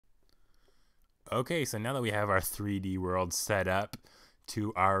Okay, so now that we have our 3D world set up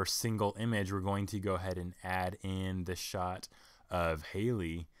to our single image, we're going to go ahead and add in the shot of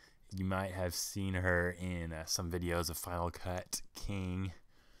Haley. You might have seen her in some videos of Final Cut King.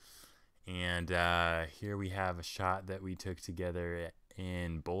 And here we have a shot that we took together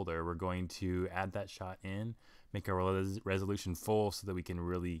in Boulder. We're going to add that shot in, make our resolution full so that we can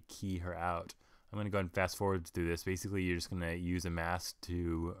really key her out. I'm going to go ahead and fast forward through this. Basically, you're just going to use a mask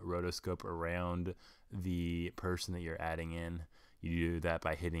to rotoscope around the person that you're adding in. You do that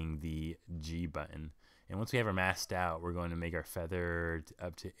by hitting the G button. And once we have our masked out, we're going to make our feather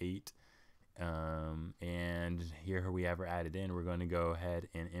up to 8. And here we have her added in. We're going to go ahead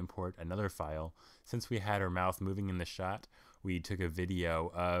and import another file. Since we had her mouth moving in the shot, we took a video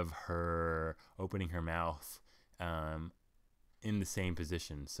of her opening her mouth in the same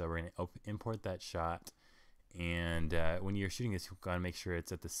position. So we're going to import that shot, and when you're shooting this, you've got to make sure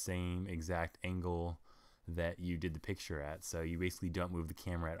it's at the same exact angle that you did the picture at. So you basically don't move the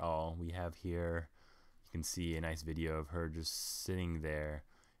camera at all. We have here, you can see a nice video of her just sitting there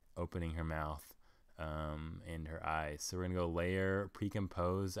opening her mouth and her eyes. So we're going to go layer,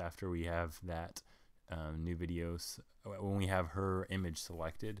 pre-compose after we have that new videos, when we have her image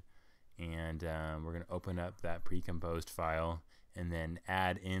selected. And we're going to open up that pre-composed file and then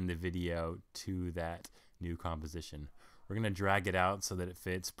add in the video to that new composition. We're going to drag it out so that it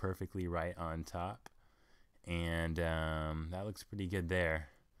fits perfectly right on top. And that looks pretty good there.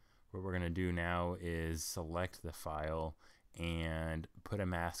 What we're going to do now is select the file and put a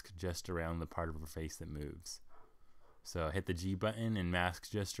mask just around the part of her face that moves. So hit the G button and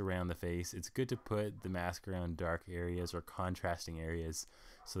mask just around the face. It's good to put the mask around dark areas or contrasting areas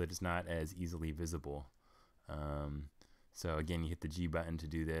so that it's not as easily visible. So again, you hit the G button to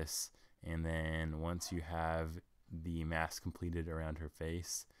do this, and then once you have the mask completed around her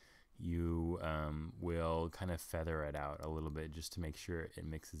face, you will kind of feather it out a little bit just to make sure it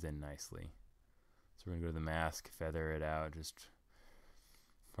mixes in nicely. So we're going to go to the mask, feather it out, just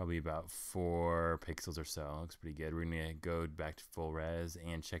probably about 4 pixels or so. Looks pretty good. We're going to go back to full res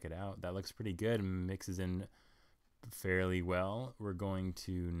and check it out. That looks pretty good and mixes in fairly well. We're going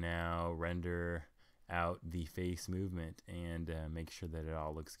to now render out the face movement and make sure that it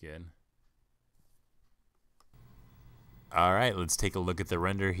all looks good. Alright, let's take a look at the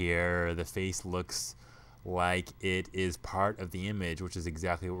render here. The face looks like it is part of the image, which is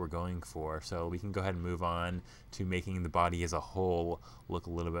exactly what we're going for. So we can go ahead and move on to making the body as a whole look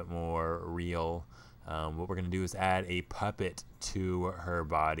a little bit more real. What we're going to do is add a puppet to her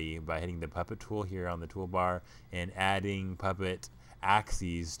body by hitting the puppet tool here on the toolbar and adding puppet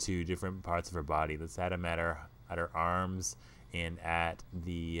axes to different parts of her body. Let's add them at her arms and at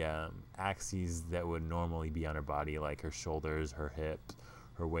the axes that would normally be on her body, like her shoulders, her hips,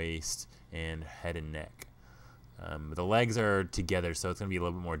 her waist, and head and neck. The legs are together, so it's going to be a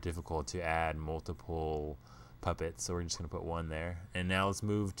little bit more difficult to add multiple puppets, so we're just going to put one there. And now let's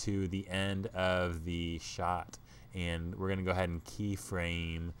move to the end of the shot, and we're going to go ahead and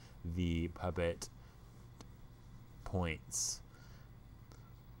keyframe the puppet points.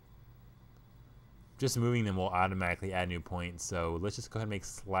 Just moving them will automatically add new points, so let's just go ahead and make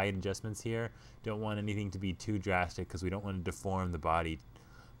slight adjustments here. Don't want anything to be too drastic because we don't want to deform the body,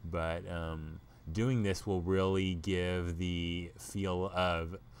 but doing this will really give the feel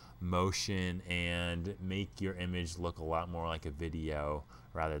of motion and make your image look a lot more like a video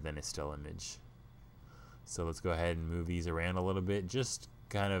rather than a still image. So let's go ahead and move these around a little bit. Just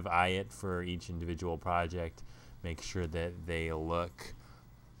kind of eye it for each individual project. Make sure that they look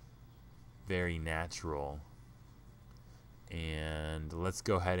very natural. And let's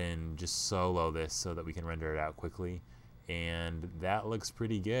go ahead and just solo this so that we can render it out quickly. And that looks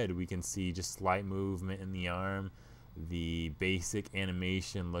pretty good. We can see just slight movement in the arm. The basic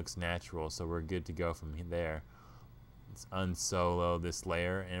animation looks natural, so we're good to go from there. Let's unsolo this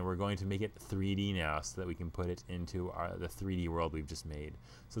layer, and we're going to make it 3D now so that we can put it into the 3D world we've just made.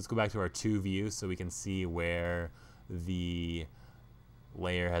 So let's go back to our 2 view so we can see where the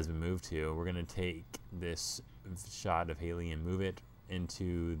layer has been moved to. We're going to take this shot of Haley and move it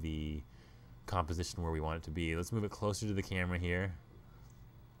into the composition where we want it to be. Let's move it closer to the camera here,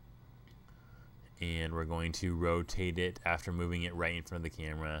 and we're going to rotate it after moving it right in front of the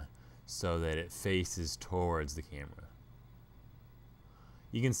camera so that it faces towards the camera.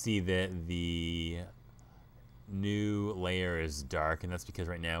 You can see that the new layer is dark, and that's because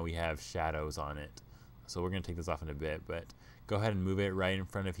right now we have shadows on it. So we're going to take this off in a bit, but go ahead and move it right in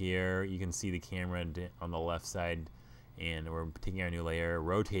front of here. You can see the camera on the left side, and we're taking our new layer,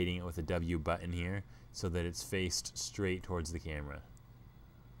 rotating it with the W button here so that it's faced straight towards the camera.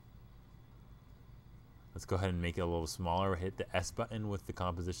 Let's go ahead and make it a little smaller. Hit the S button with the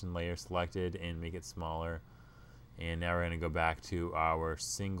composition layer selected and make it smaller. And now we're going to go back to our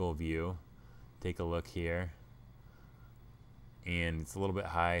single view. Take a look here. And it's a little bit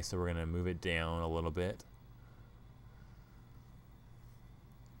high, so we're going to move it down a little bit.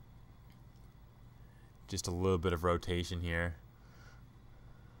 Just a little bit of rotation here.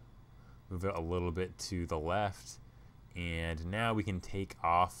 Move it a little bit to the left. And now we can take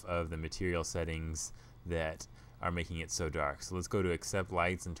off of the material settings that are making it so dark. So let's go to accept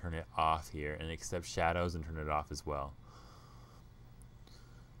lights and turn it off here, and accept shadows and turn it off as well.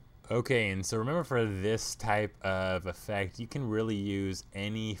 Okay, and so remember, for this type of effect, you can really use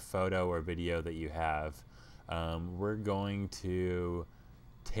any photo or video that you have. We're going to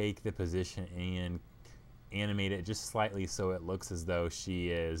take the position and animate it just slightly so it looks as though she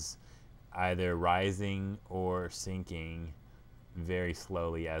is either rising or sinking very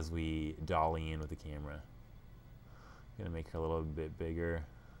slowly as we dolly in with the camera. I'm gonna make her a little bit bigger,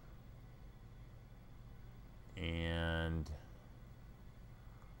 and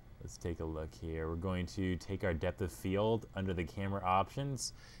let's take a look here. We're going to take our depth of field under the camera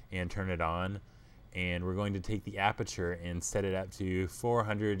options and turn it on, and we're going to take the aperture and set it up to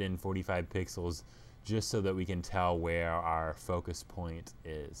 445 pixels just so that we can tell where our focus point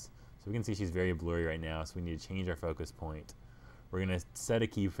is. So we can see she's very blurry right now, so we need to change our focus point. We're going to set a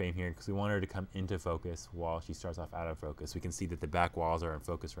keyframe here because we want her to come into focus while she starts off out of focus. We can see that the back walls are in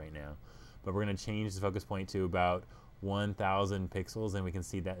focus right now. But we're going to change the focus point to about 1,000 pixels, and we can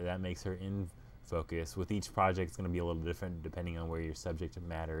see that that makes her in focus. With each project, it's going to be a little different depending on where your subject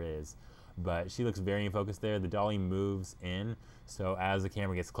matter is. But she looks very in focus there. The dolly moves in, so as the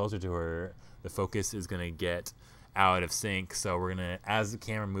camera gets closer to her, the focus is going to get out of sync. So we're going to, as the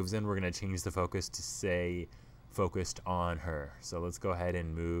camera moves in, we're going to change the focus to say focused on her. So let's go ahead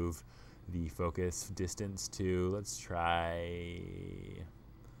and move the focus distance to, let's try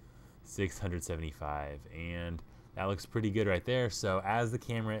 675, and that looks pretty good right there. So as the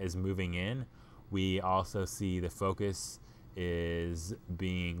camera is moving in, we also see the focus is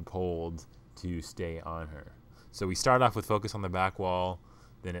being pulled to stay on her. So we start off with focus on the back wall,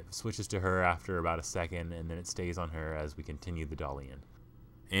 then it switches to her after about a second, and then it stays on her as we continue the dolly in.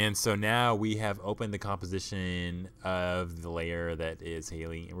 And so now we have opened the composition of the layer that is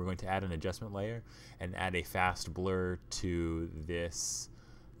Haley, and we're going to add an adjustment layer and add a fast blur to this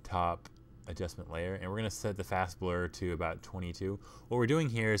top adjustment layer, and we're going to set the fast blur to about 22. What we're doing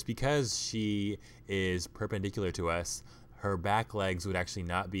here is, because she is perpendicular to us, her back legs would actually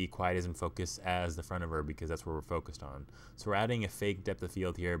not be quite as in focus as the front of her, because that's where we're focused on. So we're adding a fake depth of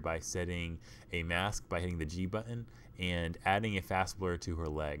field here by setting a mask by hitting the G button and adding a fast blur to her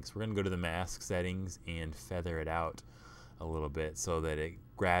legs. We're going to go to the mask settings and feather it out a little bit so that it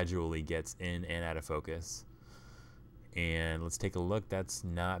gradually gets in and out of focus. And let's take a look. That's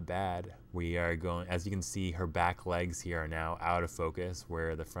not bad. We are going, as you can see, her back legs here are now out of focus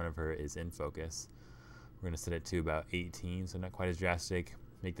where the front of her is in focus. We're going to set it to about 18, so not quite as drastic.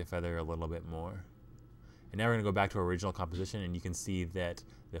 Make the feather a little bit more. And now we're going to go back to our original composition, and you can see that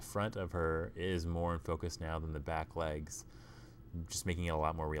the front of her is more in focus now than the back legs, just making it a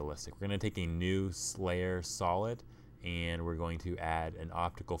lot more realistic. We're going to take a new layer solid, and we're going to add an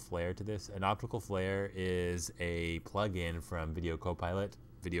optical flare to this. An optical flare is a plugin from Video Copilot,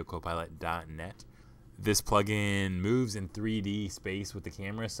 videocopilot.net. This plugin moves in 3D space with the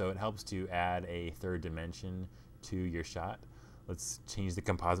camera, so it helps to add a third dimension to your shot. Let's change the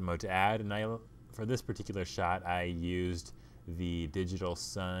composite mode to add, and for this particular shot, I used the digital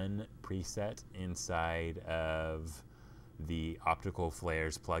sun preset inside of the Optical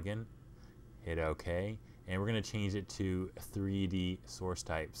Flares plugin. Hit OK, and we're going to change it to 3D source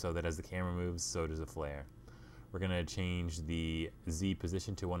type so that as the camera moves, so does the flare. We're going to change the Z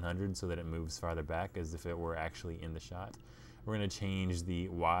position to 100 so that it moves farther back as if it were actually in the shot. We're going to change the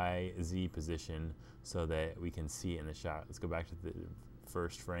YZ position so that we can see it in the shot. Let's go back to the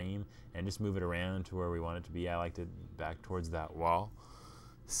first frame and just move it around to where we want it to be. I liked it back towards that wall.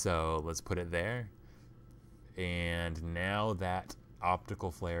 So let's put it there. And now that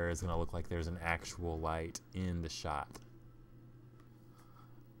optical flare is going to look like there's an actual light in the shot.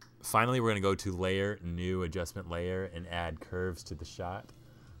 Finally, we're going to go to Layer, New Adjustment Layer, and add curves to the shot.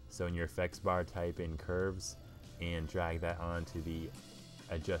 So in your effects bar, type in curves and drag that onto the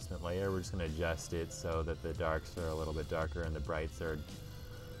adjustment layer. We're just going to adjust it so that the darks are a little bit darker and the brights are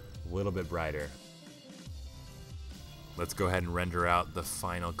a little bit brighter. Let's go ahead and render out the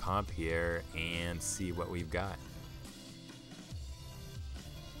final comp here and see what we've got.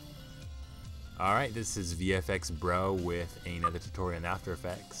 Alright, this is hevfxbro with another tutorial in After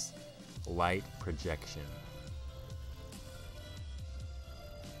Effects. light projection.